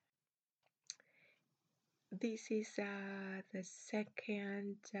This is the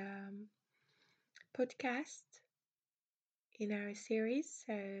second podcast in our series.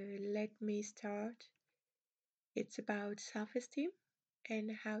 So let me start. It's about self esteem and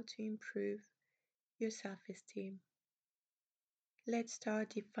how to improve your self esteem. Let's start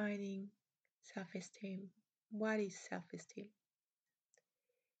defining self esteem. What is self esteem?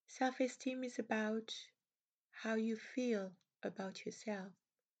 Self esteem is about how you feel about yourself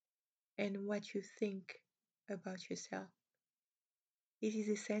and what you think about yourself. It is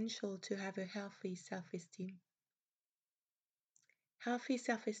essential to have a healthy self esteem. Healthy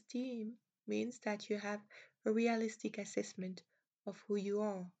self esteem means that you have a realistic assessment of who you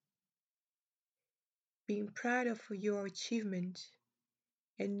are. Being proud of your achievement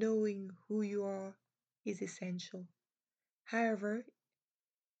and knowing who you are is essential. However,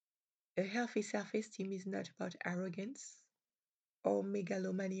 a healthy self esteem is not about arrogance or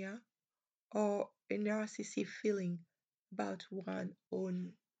megalomania or a narcissistic feeling about one's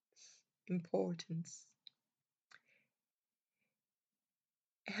own importance.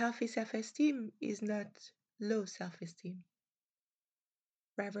 A healthy self esteem is not low self esteem,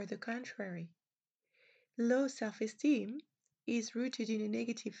 rather the contrary. Low self esteem is rooted in a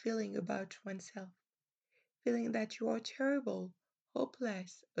negative feeling about oneself, feeling that you are terrible,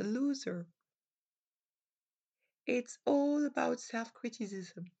 hopeless, a loser. It's all about self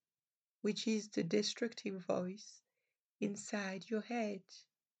criticism, which is the destructive voice inside your head.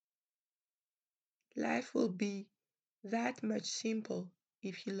 Life will be that much simple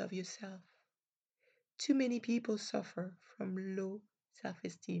if you love yourself. Too many people suffer from low self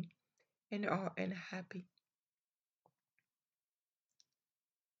esteem and are unhappy.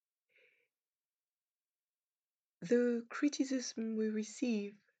 The criticism we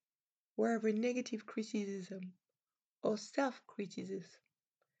receive, wherever negative criticism or self criticism,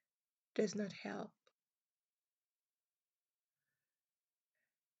 does not help.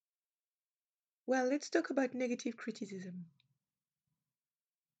 Well, let's talk about negative criticism.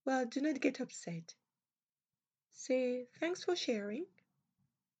 Well, do not get upset. Say thanks for sharing,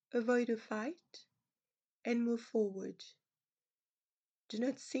 avoid a fight, and move forward. Do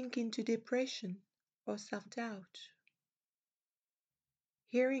not sink into depression or self doubt.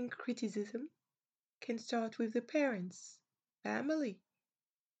 Hearing criticism can start with the parents, family,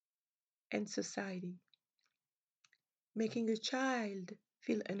 and society. Making a child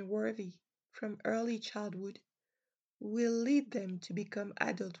feel unworthy from early childhood will lead them to become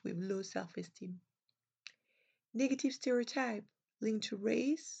adults with low self esteem. Negative stereotype linked to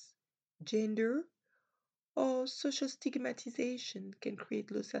race, gender, or social stigmatization can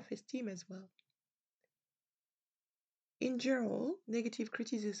create low self esteem as well. In general, negative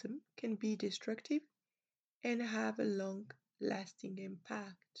criticism can be destructive and have a long lasting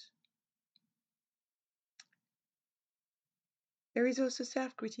impact. There is also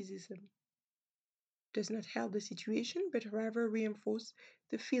self criticism. Does not help the situation but rather reinforce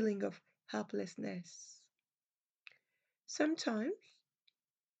the feeling of helplessness. Sometimes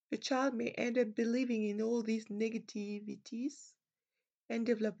a child may end up believing in all these negativities and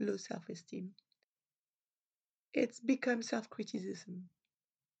develop low self esteem. It's become self criticism.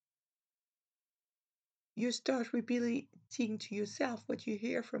 You start repeating to yourself what you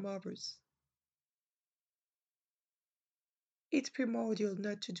hear from others. It's primordial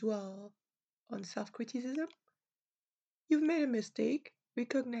not to dwell on self criticism. You've made a mistake,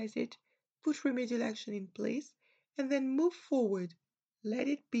 recognize it, put remedial action in place, and then move forward. Let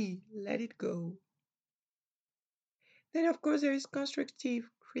it be, let it go. Then, of course, there is constructive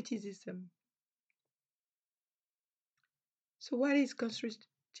criticism. So, what is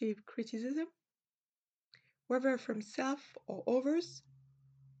constructive criticism? Whether from self or others,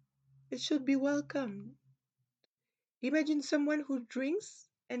 it should be welcomed. Imagine someone who drinks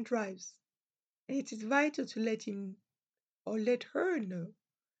and drives, and it is vital to let him or let her know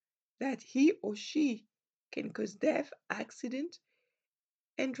that he or she can cause death, accident,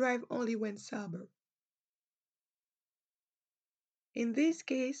 and drive only when sober. In this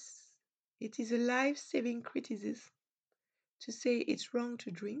case, it is a life saving criticism to say it's wrong to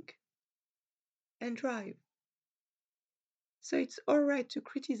drink and drive. So it's alright to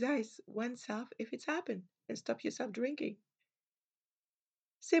criticize oneself if it's happened and stop yourself drinking.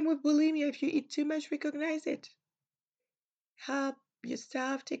 Same with bulimia. If you eat too much, recognize it. Help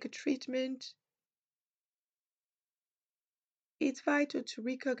yourself, take a treatment. It's vital to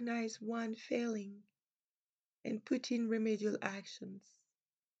recognize one failing and put in remedial actions.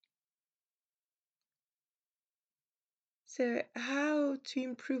 So, how to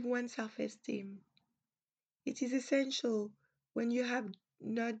improve one's self esteem? It is essential when you have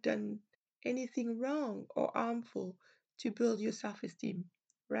not done anything wrong or harmful to build your self esteem,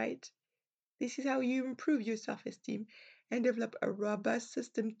 right? This is how you improve your self esteem and develop a robust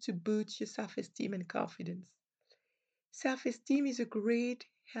system to boost your self esteem and confidence. Self esteem is a great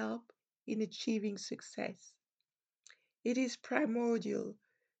help in achieving success. It is primordial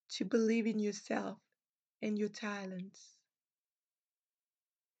to believe in yourself and your talents.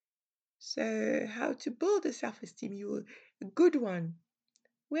 So, how to build a self esteem? A good one.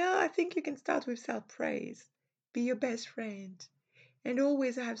 Well, I think you can start with self praise. Be your best friend and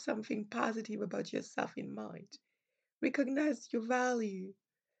always have something positive about yourself in mind. Recognize your value.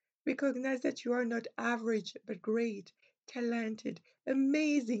 Recognize that you are not average, but great, talented,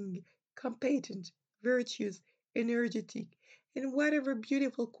 amazing, competent, virtuous, energetic, and whatever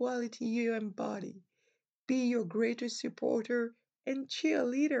beautiful quality you embody. Be your greatest supporter and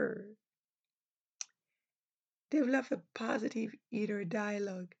cheerleader. Develop a positive inner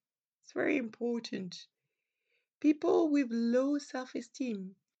dialogue. It's very important. People with low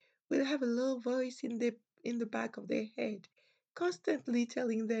self-esteem will have a little voice in the back of their head, constantly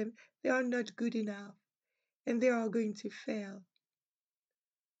telling them they are not good enough and they are going to fail.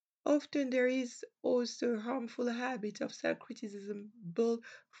 Often there is also a harmful habit of self-criticism built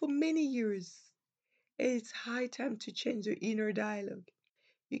for many years. And it's high time to change the inner dialogue.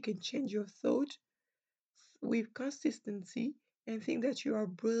 You can change your thought with consistency and think that you are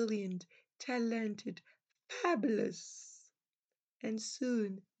brilliant, talented, fabulous. And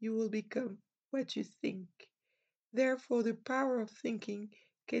soon you will become what you think. Therefore, the power of thinking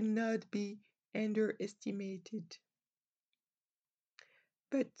cannot be underestimated,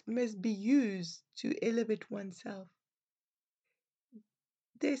 but must be used to elevate oneself.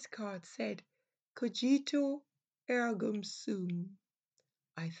 Descartes said, Cogito ergo sum.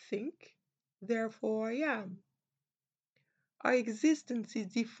 I think, therefore I am. Our existence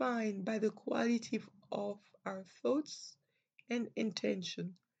is defined by the quality of our thoughts and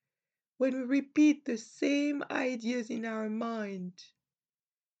intention. When we repeat the same ideas in our mind,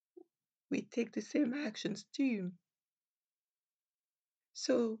 we take the same actions too.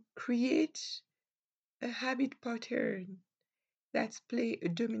 So create a habit pattern that's play a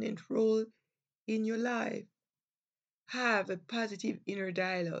dominant role in your life. Have a positive inner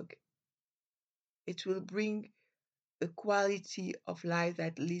dialogue. It will bring a quality of life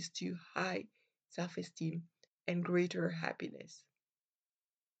that leads to high self-esteem and greater happiness.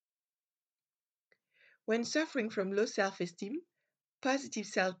 When suffering from low self-esteem, positive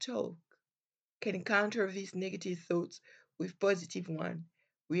self-talk can counter these negative thoughts with positive one,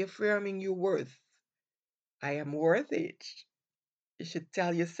 reaffirming your worth. I am worth it. You should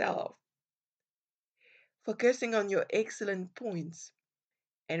tell yourself. Focusing on your excellent points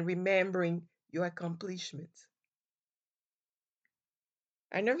and remembering your accomplishments.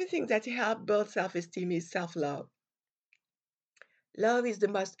 Another thing that helps build self-esteem is self-love. Love is the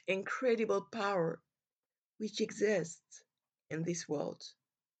most incredible power which exists in this world.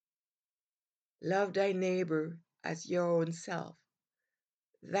 Love thy neighbor as your own self.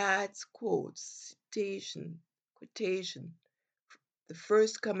 That's quotation, the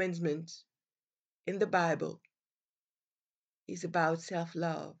first commandment in the Bible is about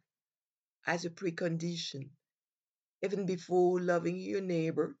self-love as a precondition. Even before loving your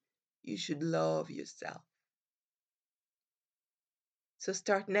neighbor, you should love yourself. So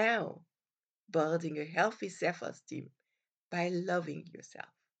start now, building a healthy self-esteem by loving yourself.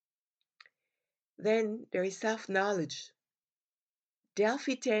 Then there is self-knowledge.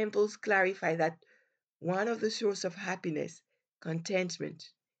 Delphi temples clarify that one of the sources of happiness, contentment,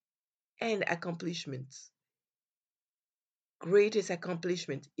 and accomplishments, greatest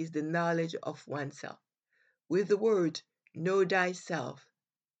accomplishment is the knowledge of oneself. With the word know thyself,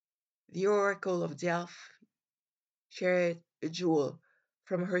 the Oracle of Delphi shared a jewel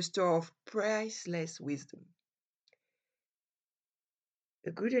from her store of priceless wisdom.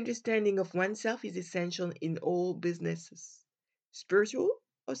 A good understanding of oneself is essential in all businesses, spiritual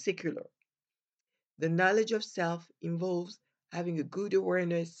or secular. The knowledge of self involves having a good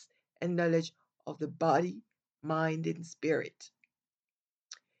awareness and knowledge of the body, mind, and spirit.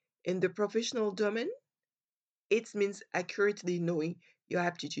 In the professional domain, it means accurately knowing your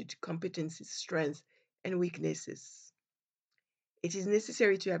aptitude, competencies, strengths, and weaknesses. It is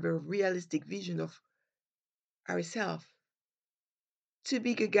necessary to have a realistic vision of ourselves. Too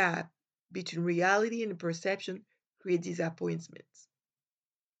big a gap between reality and perception creates disappointments.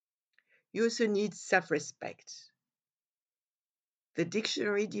 You also need self respect. The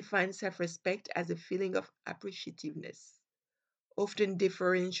dictionary defines self respect as a feeling of appreciativeness, often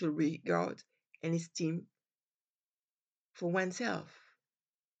deferential regard and esteem for oneself.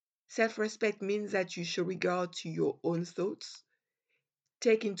 Self respect means that you show regard to your own thoughts,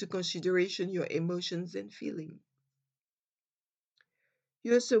 take into consideration your emotions and feelings.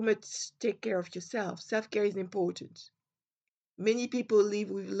 You also must take care of yourself. Self care is important. Many people live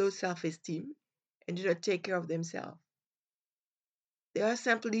with low self esteem and do not take care of themselves. They are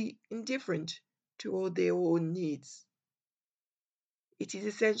simply indifferent toward their own needs. It is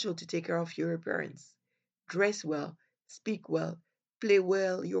essential to take care of your appearance. Dress well, speak well, play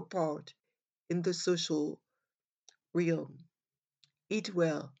well your part in the social realm. Eat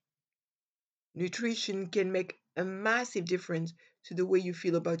well. Nutrition can make a massive difference to the way you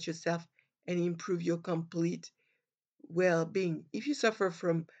feel about yourself and improve your complete well being. If you suffer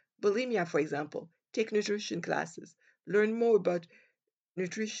from bulimia, for example, take nutrition classes. Learn more about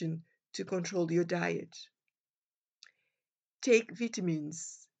nutrition to control your diet. Take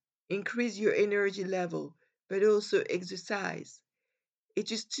vitamins. Increase your energy level, but also exercise.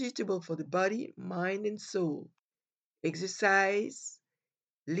 It is suitable for the body, mind, and soul. Exercise,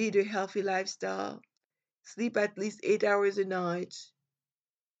 lead a healthy lifestyle, sleep at least 8 hours a night,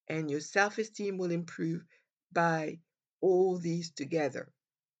 and your self esteem will improve by all these together.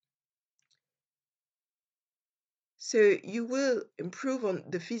 So you will improve on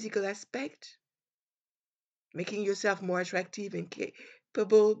the physical aspect, making yourself more attractive and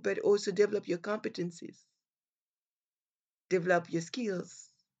capable, but also develop your competencies, develop your skills,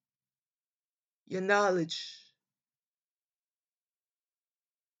 your knowledge.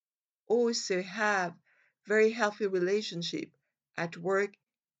 Also have very healthy relationship at work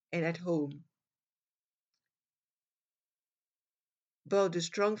and at home. Build a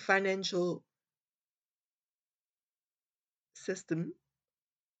strong financial system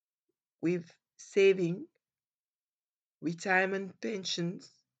with saving, retirement pensions,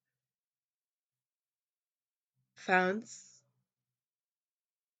 funds,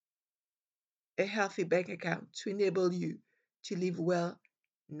 a healthy bank account to enable you to live well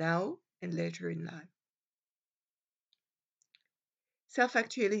now and later in life. Self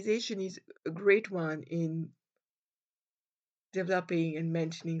actualization is a great one in developing and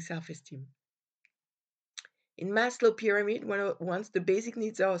maintaining self esteem. In Maslow pyramid, once the basic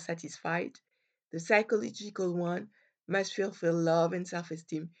needs are satisfied, the psychological one must fulfill love and self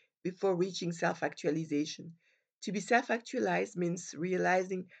esteem before reaching self actualization. To be self actualized means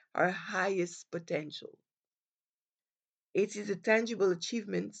realizing our highest potential. It is the tangible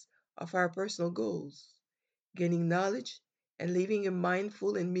achievements of our personal goals, gaining knowledge, and living a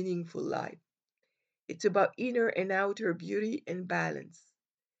mindful and meaningful life. It's about inner and outer beauty and balance.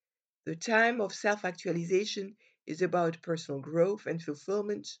 The time of self actualization is about personal growth and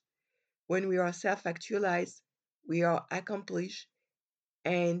fulfillment. When we are self actualized, we are accomplished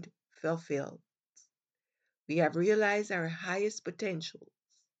and fulfilled. We have realized our highest potential.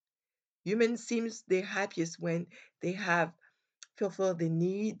 Humans seem their happiest when they have fulfilled their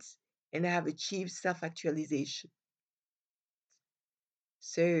needs and have achieved self actualization.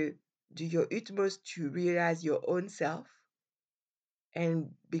 So, do your utmost to realize your own self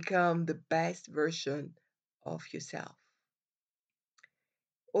and become the best version of yourself.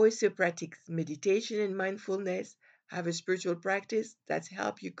 Also, practice meditation and mindfulness. Have a spiritual practice that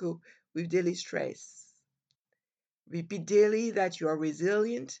help you cope with daily stress. Repeat daily that you are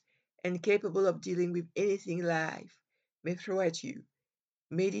resilient and capable of dealing with anything life may throw at you.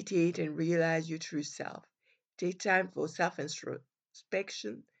 Meditate and realize your true self. Take time for self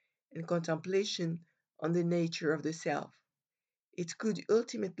introspection and contemplation on the nature of the self. It could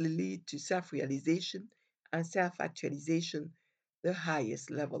ultimately lead to self realization and self actualization, the highest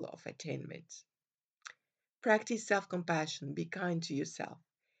level of attainment. Practice self compassion. Be kind to yourself.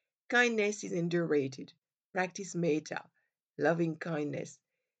 Kindness is underrated. Practice metta, loving kindness,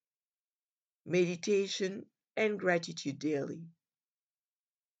 meditation, and gratitude daily.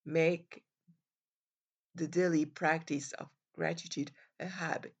 Make the daily practice of gratitude a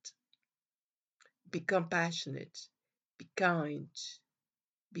habit. Be compassionate, be kind,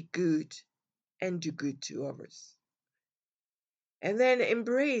 be good, and do good to others. And then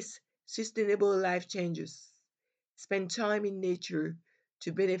embrace sustainable life changes. Spend time in nature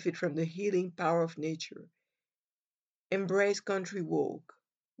to benefit from the healing power of nature. Embrace country walk.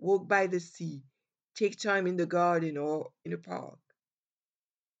 Walk by the sea. Take time in the garden or in a park.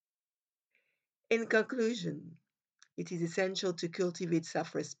 In conclusion, it is essential to cultivate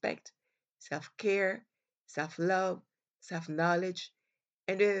self respect, self care, self love, self knowledge,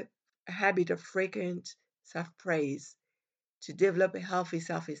 and a habit of frequent self praise to develop a healthy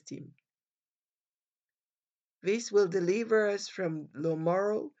self esteem. This will deliver us from low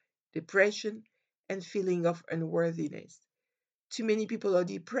moral, depression, and feeling of unworthiness Too many people are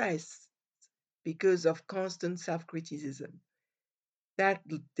depressed because of constant self criticism. That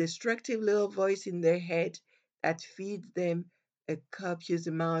destructive little voice in their head that feeds them a copious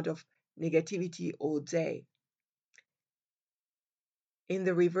amount of negativity all day. In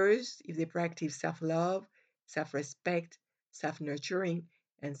the reverse, if they practice self love, self respect, self nurturing,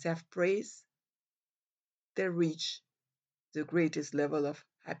 and self praise, they reach the greatest level of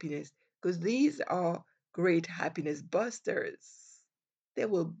happiness because these are great happiness busters. They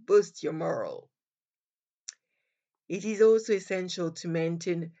will boost your morale. It is also essential to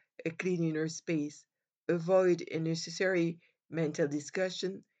maintain a clean inner space, avoid unnecessary mental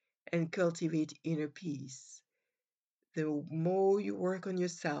discussion, and cultivate inner peace. The more you work on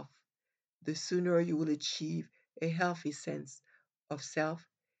yourself, the sooner you will achieve a healthy sense of self,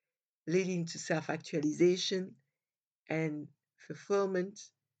 leading to self actualization and fulfillment,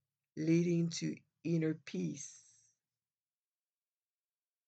 leading to inner peace.